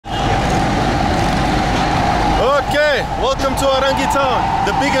Okay, welcome to Orangi town,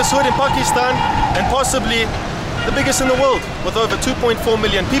 the biggest hood in Pakistan and possibly the biggest in the world, with over 2.4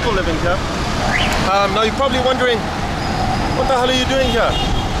 million people living here. Now you're probably wondering, what the hell are you doing here?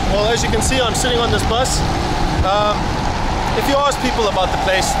 Well, as you can see, I'm sitting on this bus. If you ask people about the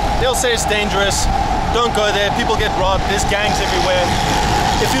place, they'll say it's dangerous, don't go there, people get robbed, there's gangs everywhere.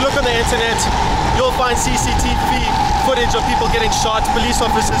 If you look on the internet, you'll find CCTV footage of people getting shot, police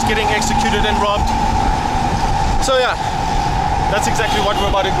officers getting executed and robbed. So yeah, that's exactly what we're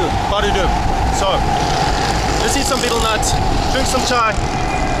about to do. So, let's eat some beetle nuts, drink some chai.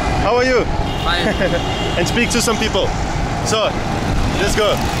 How are you? Fine. And speak to some people. So, let's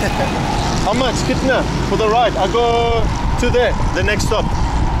go. How much? Kitna for the ride? I go to there, the next stop.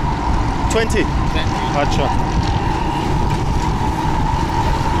 20. Acha.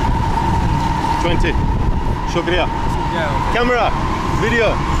 20. Shukriya. Camera,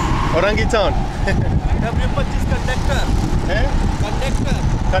 video, Orangi town. Conductor. Eh? Conductor.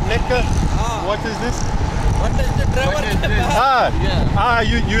 Conductor? Ah. What is this? What is the driver?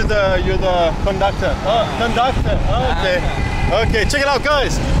 You're the conductor. Oh, conductor. Oh, okay. Okay, check it out,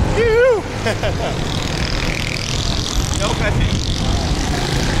 guys.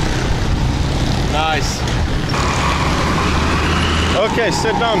 Nice. Okay,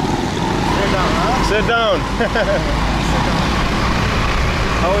 sit down. Sit down, huh? Sit down.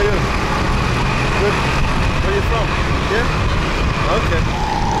 How are you? Good. Where are you from? Here? Okay.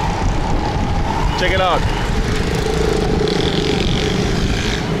 Check it out.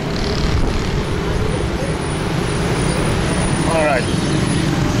 All right.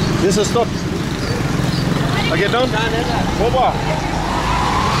 This is stop. I get down? Opa.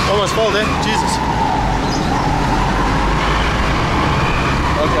 Almost fall there. Jesus.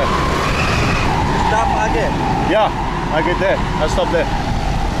 Okay. Stop again. Yeah, I get there. I stop there.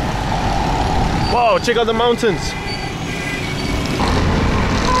 Wow, check out the mountains.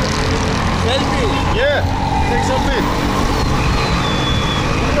 Selfie. Yeah, take selfie.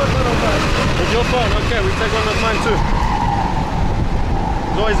 With your phone, okay, we take one with mine too.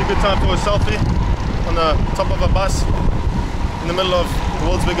 It's always a good time for a selfie on the top of a bus in the middle of the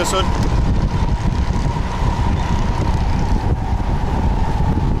world's biggest hood.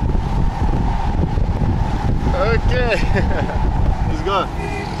 Okay, let's go.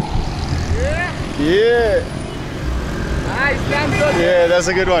 Yeah. Nice, damn good. Yeah, that's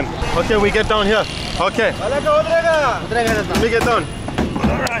a good one. Okay, we get down here. Okay. Let me get down.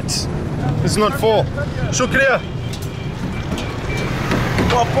 Alright. It's not full. Shukriya.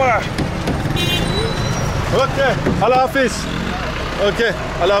 Okay. Allah Hafiz. Okay.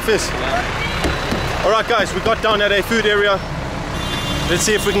 Allah Hafiz. Alright guys, we got down at a food area. Let's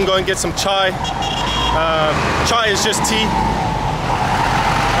see if we can go and get some chai. Chai is just tea.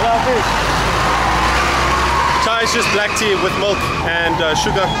 Allah Hafiz. Chai is just black tea with milk and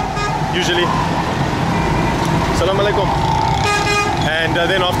sugar, usually. Salam alaikum. And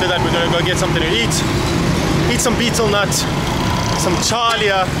then after that, we're gonna go get something to eat. Eat some beetle nut, some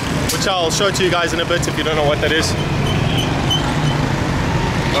chalia, which I'll show to you guys in a bit if you don't know what that is.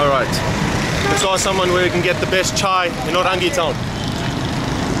 All right. Let's ask someone where we can get the best chai in Orangi town.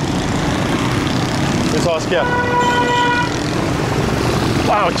 Let's ask here.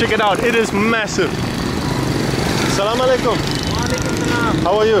 Wow, check it out. It is massive. Salam alaikum.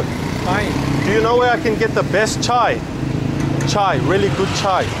 How are you? Fine. Do you know where I can get the best chai? Chai, really good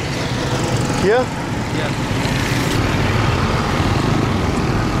chai. Here? Yeah.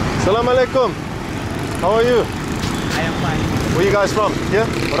 Salam alaikum. How are you? I am fine. Where are you guys from? Here?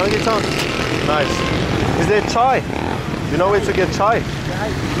 Orangi town? Nice. Is there chai? You know where to get chai?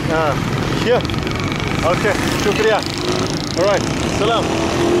 Here? Okay. Shukriya. Alright. Salam.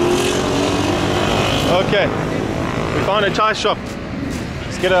 Okay. We found a chai shop.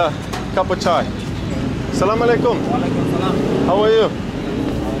 Let's get a cup of chai. Salam alaikum. How are you?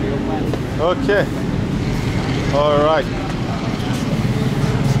 Okay. Alright.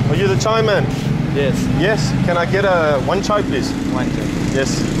 Are you the chai man? Yes. Yes. Can I get one chai please? One chai.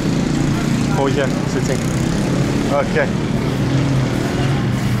 Yes. Oh yeah, sitting. Okay.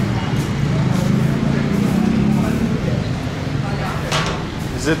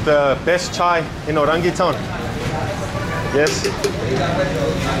 Is it the best chai in Orangi town? Yes.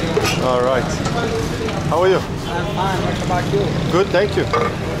 All right. How are you? I'm fine. What about you? Good, thank you.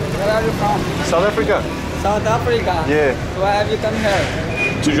 Where are you from? South Africa. South Africa? Yeah. So why have you come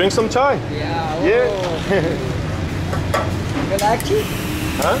here? To drink some chai? Yeah. Oh. Yeah. You like it?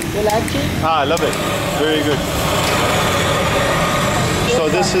 Huh? You like it? Ah, I love it. Very good. So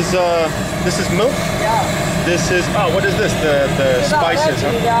this is milk? Yeah. This is, what is this? The spices, huh?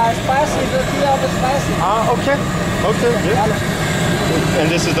 Yeah, spices, the tea of the spices. Ah, okay. Okay, yeah. And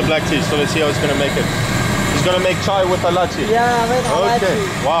this is the black tea, so let's see how it's gonna make it. He's gonna make chai with alachi. Yeah, with Okay.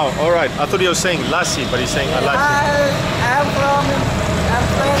 alachi. Wow. All right. I thought he was saying lassi, but he's saying alachi. I'm from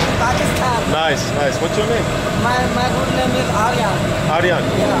Pakistan. Nice, nice. What's your name? My good name is Aryan. Aryan.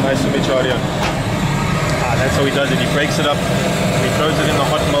 Yeah. Nice to meet you, Aryan. Ah, that's how he does it. He breaks it up. He throws it in the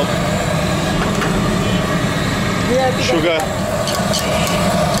hot milk. Yeah, Sugar.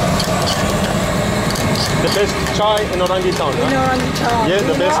 The best chai in Orangi town, In huh? Orangi town. Yeah,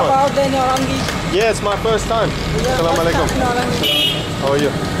 the You best know one. about the Orangi? Yeah, it's my first time. Yeah, Assalamu first alaikum. time in Orangi. How are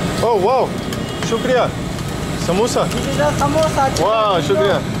you? Oh, wow. Shukriya. Samosa. This is a samosa. chicken. Wow,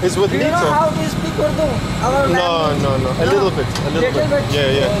 shukriya. It's with Do you meat, know so. how to speak Urdu? Our No, language? no, no. A No? little bit. A little Little bit? Yeah,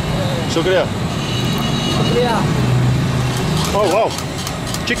 yeah. Okay. Shukriya. Yeah. Oh, wow.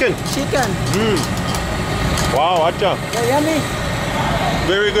 Chicken. Chicken. Wow, acha. Yeah, yummy.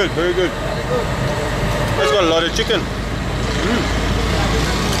 Very good, very good. It's got a lot of chicken.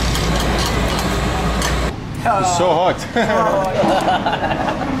 It's so hot.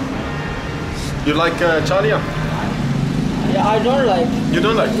 You like chalia? Yeah, I don't like. You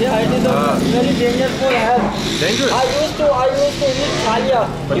don't like? Yeah, it is very dangerous for health. Dangerous? I used to eat thalia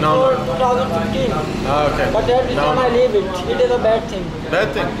But now before 2015. Ah, okay. But every time I leave it, it is a bad thing.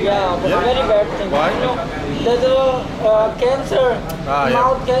 Bad thing? Yeah, but Yeah? very bad thing. Why? You know, there's a cancer, Ah, yeah.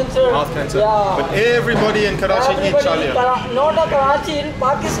 mouth cancer. Mouth cancer. Yeah. But everybody in Karachi eat Everybody in chalia. Not a Karachi, in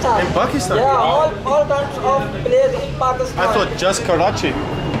Pakistan. In Pakistan? Yeah, all kinds of places in Pakistan. I thought just Karachi.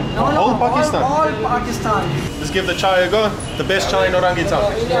 no, whole Pakistan? All Pakistan. Let's give the chai a go. The best chai in Orangi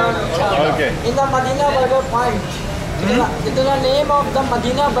town. In the, Okay. in the Medina Burger Point. It is the name of the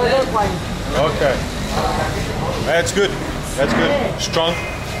Medina Burger Point. Okay. That's good. That's good. Strong.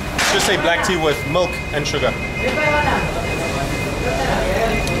 Just say black tea with milk and sugar.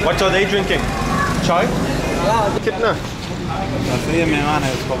 What are they drinking? Chai? Yeah. Kitna? ये मेहमान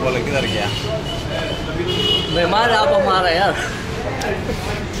है उसको बोले किधर गया मेहमान आप हमारा यार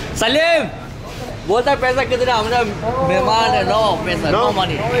सलीम बोलता पैसा कितना हमारा मेहमान है नो पैसा नो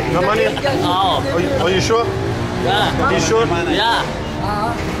मनी No money? हाँ Are you sure? या Are you sure? या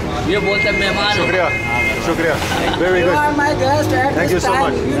ये बोलते मेहमान है Shukriya. Shukriya. Very You good. are my guest at Thank this you so time.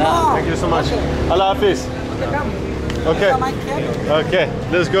 much. You know. Thank you so much. Allah Hafiz. Come. Okay. These are my cabin. Okay.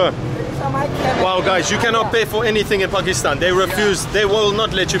 Let's go. These are my cabin. Wow, guys, you cannot pay for anything in Pakistan. They refuse. They will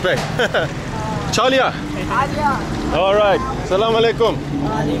not let you pay. Chalia. Alia. All right. Salam alaikum.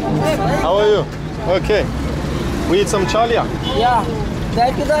 How are you? Okay. We eat some chalia. Yeah.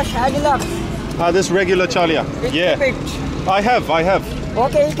 That is a shagilak. Ah, this regular chalia. It's Yeah. bit. I have.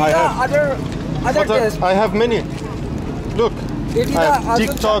 Okay, it is I a have. other taste. I have many. Look. It is I have a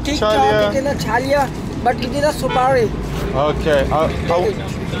TikTok, it chalia. is a chalia, but it is a supari. Okay.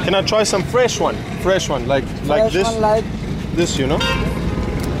 Can I try some fresh one? Fresh one, like Fresh this. one, like This, you know.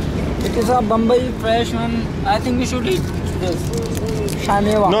 it is a Bombay fresh one. I think we should eat this.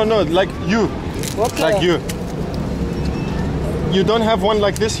 Shamewa. No, like you. Okay. Like you. You don't have one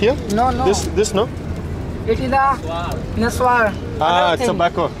like this here? No, no. This no? It is a Naswar. Ah, Another thing.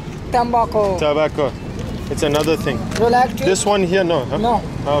 tobacco. Tobacco. It's another thing. You like it? This one here, no? Huh? No.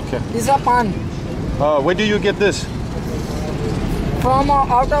 Okay. This is a pan Where do you get this? from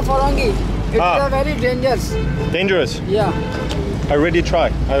out of Orangi. It is Ah. a very dangerous. Dangerous. Yeah. I already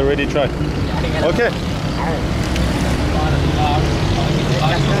tried. Okay.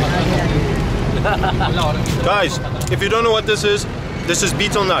 Guys, if you don't know what this is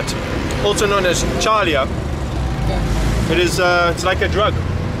beetle nut, also known as chalia. It is, it's like a drug.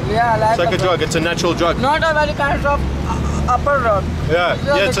 Yeah, It's like a drug. It's a natural drug. Not a very kind of upper drug. Yeah,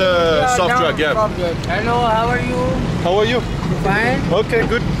 it's a soft drug. Yeah. Soft drug. Hello, how are you? How are you? Fine. Okay,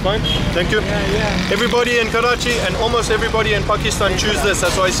 good, fine. Thank you. Yeah. Everybody in Karachi and almost everybody in Pakistan choose this.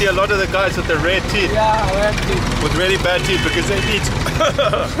 That's why I see a lot of the guys with the red teeth, Yeah, well, please. with really bad teeth, because they eat.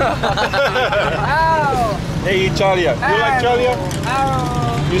 Ow. They eat chalia. You like chalia?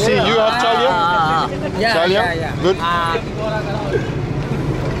 Ow. You see, you have chalia? Yeah, Chalia? yeah. Good.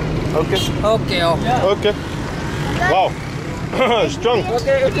 Okay. Okay, okay. Okay. Wow. Strong.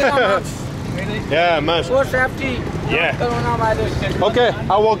 Okay, it is a mask. Yeah, man. For safety. Yeah. Coronavirus. Okay,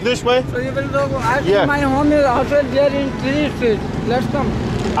 I'll walk this way. So you will go. I think Yeah. my home is also there in 3 Street. Let's come.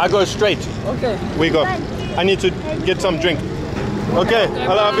 I go straight. Okay. We go. I need to get some drink. Okay.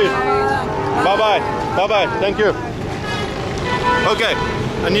 Allah Hafiz. Bye-bye. Bye-bye. Thank you. Okay.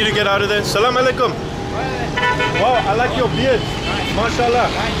 I need to get out of there. Salam alaikum. Wow, I like your beard. MashaAllah.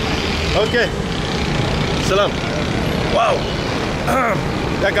 Okay. Salam. Wow.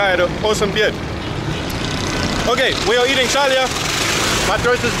 That guy had an awesome beard. Okay, we are eating chalia. My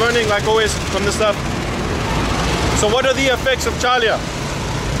throat is burning like always from the stuff. So what are the effects of chalia?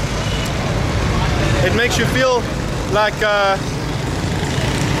 It makes you feel like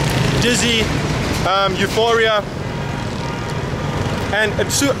dizzy, euphoria, and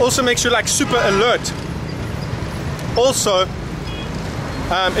it also makes you like super alert. Also,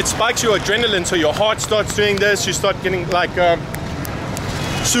 it spikes your adrenaline, so your heart starts doing this, you start getting like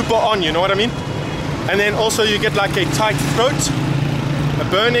super on, you know what I mean? And then also you get like a tight throat, a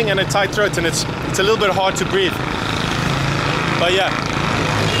burning and a tight throat, and it's a little bit hard to breathe. But yeah,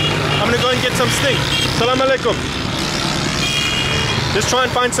 I'm gonna go and get some Sting. Salam alaikum. Just try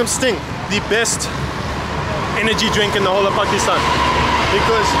and find some Sting, the best energy drink in the whole of Pakistan,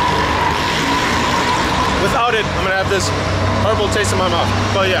 because without it, I'm gonna have this horrible taste in my mouth.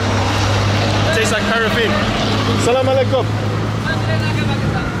 But yeah, it tastes like paraffin. Salam alaikum.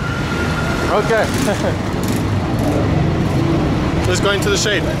 Okay. Let's go into the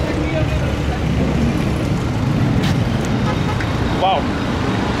shade. Wow.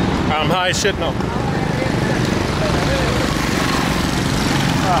 I'm high as shit now.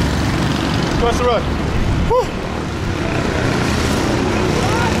 Across the road. Whew.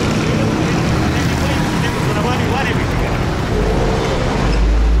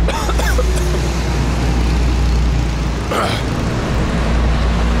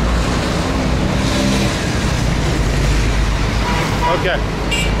 Okay.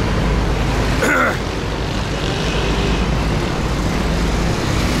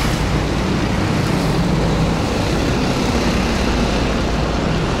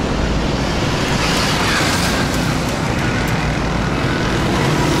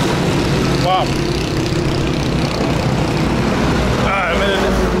 Wow.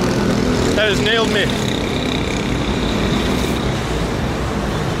 That has nailed me.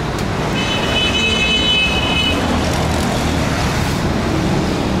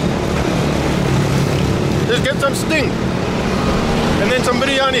 Just get some Sting and then some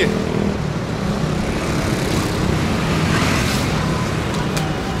biryani.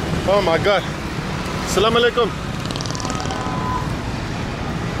 Oh my god. Assalamu alaikum.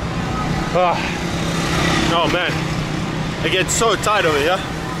 Oh man, I get so tired over here.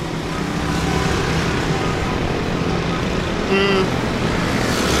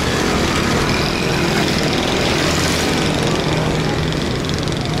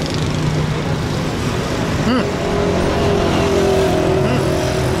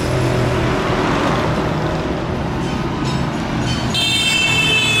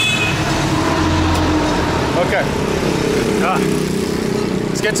 Okay.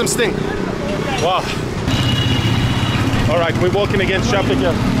 Let's get some Sting. Wow. All right, we're walking against traffic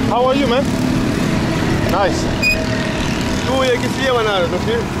here. How are you, man? Nice.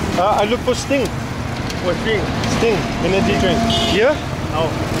 I look for Sting. What Sting? Sting, energy drink. Yeah? No.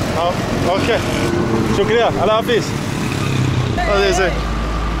 Oh, okay. Shukriya. Allah Hafiz. Oh, there's it.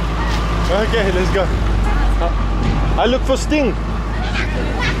 Okay, let's go. I look for Sting.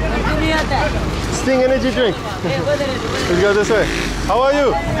 Sting energy drink. Let's go this way. How are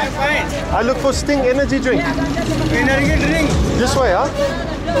you? I'm fine. I look for Sting energy drink. Energy drink. This way, huh?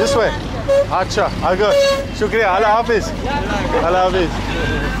 This way. Acha, I'll go. Shukriya. Allah Hafiz. Allah Hafiz.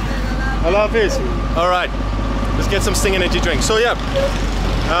 Allah Hafiz. All right. Let's get some Sting energy drink. So yeah,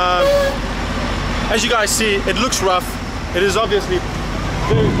 as you guys see, it looks rough. It is obviously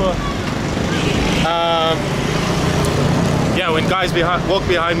very poor. Yeah, when guys walk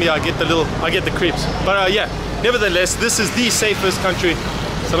behind me, I get the creeps. But yeah, nevertheless, this is the safest country,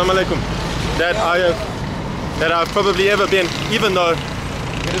 Assalamu alaikum, that I've probably ever been, even though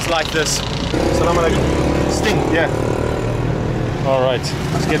it is like this. Assalamu alaikum. Sting, yeah. All right,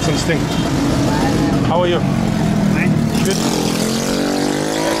 let's get some Sting. How are you? Fine. Good.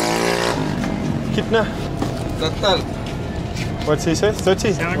 Kitna? Total. What's he say?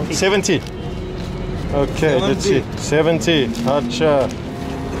 30? 70. 70. Okay, let's see. 70. Acha.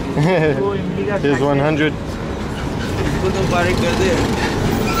 Here's 100. इसको तो बारीक कर दे।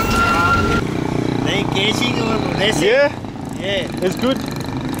 नहीं केशिंग और racing. Yeah, ये it's good.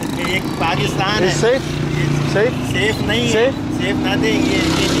 ये Pakistan It's है। safe. Safe? Safe नहीं है। Safe? सेफ ना दे ये।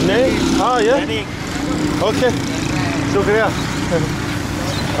 नहीं? Ah, yeah. Okay. Shukriya.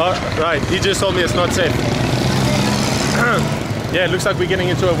 Right, he just told me it's not safe. Yeah, it looks like we're getting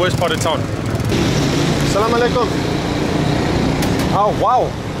into a worse part of town. Assalamu alaikum. Oh, wow.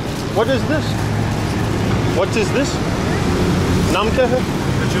 What is this? What is this? Naam kya hai?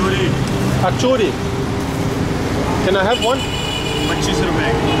 Kachori. Achori. Can I have one? 25 रुपए।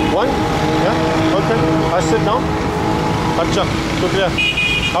 One? Yeah? Okay. I sit down. Acha. Shukriya.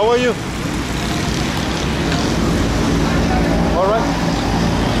 How are you? All right.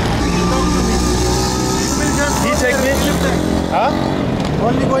 He take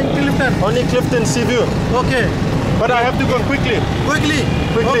Only going Clifton. Only Clifton, Seaview. Okay. But I have to go quickly. Quickly.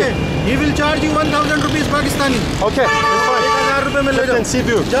 Okay. He will charge you 1,000 rupees Pakistani. Okay, it's fine. 1,000 रुपए में ले Clifton,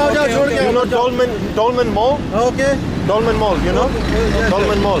 Seaview. जाओ जाओ छोड़ के. You know Dolmen Mall? Okay. Dolmen Mall, you know? Yes,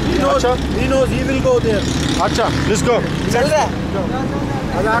 Dolmen Mall. He knows. Acha? He knows. He will go there. Acha, let's go.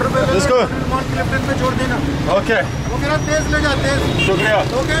 1,000 रुपए Let's go. Clifton में छोड़ देना. Okay. Okay ना तेज ले जा तेज. Shukriya.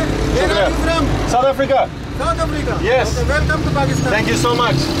 Okay. Where are you from? South Africa. South Africa. Yes. Okay. Welcome to Pakistan. Thank you so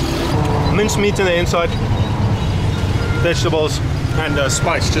much. Minced meat in the inside, vegetables, and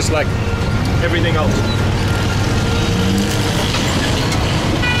spice, just like everything else.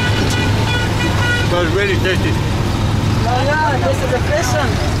 But it's really tasty. Yeah, this is a fresh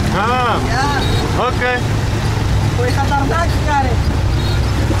one. Ah, Yeah. okay. कोई खतरनाक शिकार है.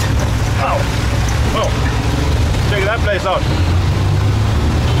 Wow. Oh, check that place out.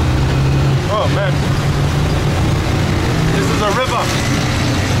 Oh man, this is a river.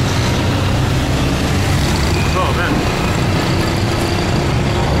 Oh man.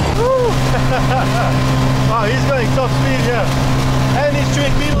 Woo. Oh, he's going top speed here. And he's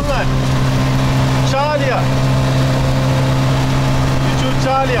chewing beetle nut. Charlia. You chew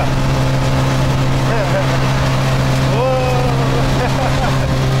Charlia.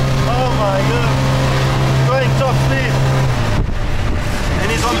 Oh my god. Going top speed. And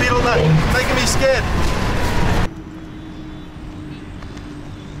he's on beetle nut. Making me scared.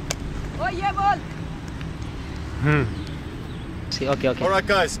 Oh yeah, ball. Okay. Alright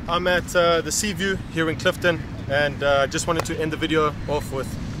guys, I'm at the Seaview here in Clifton, and just wanted to end the video off with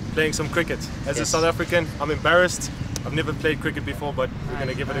playing some cricket. As a South African, I'm embarrassed. I've never played cricket before, but we're going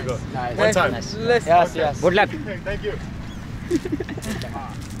to give it a go. Nice. One time. Nice. Yes. Good luck. Thank you.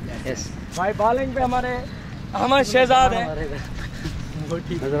 Yes. भाई bowling पे हमारे अहमद शहजाद हैं.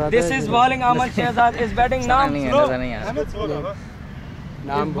 This is bowling Ahmad Shehzad is batting नाम सुनो. नजर नहीं आ रहा.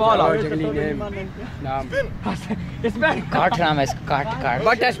 नाम बॉल और जंगली नेम नाम इस पे काट रहा मैं इसको काट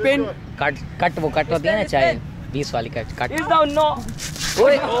बट स्पिन कट वो कट होती है ना चाहे 20 वाली कट इज द नो.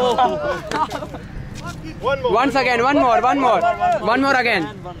 ओए One more. Once again, one more again. One more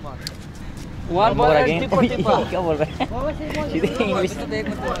again. tipo. क्या बोल रहा है सीधे English.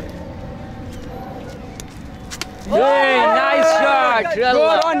 Hey, nice shot.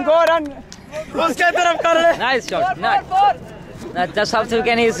 Go run. उसके तरफ कर ले. Nice shot. Nice. The South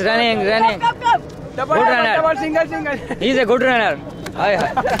African is running. Double runner. single. He's a good runner. Hi.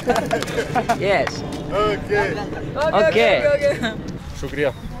 Yes. Okay.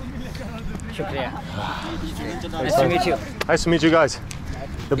 Shukriya. Nice to meet you. Nice to meet you guys.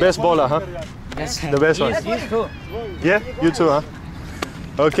 The best bowler, huh? Yes. The best one. He's too. Yeah, you too, huh?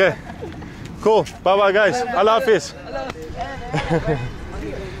 Okay. Cool. Bye bye guys. Allah Hafiz.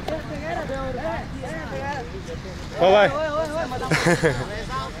 Bye bye.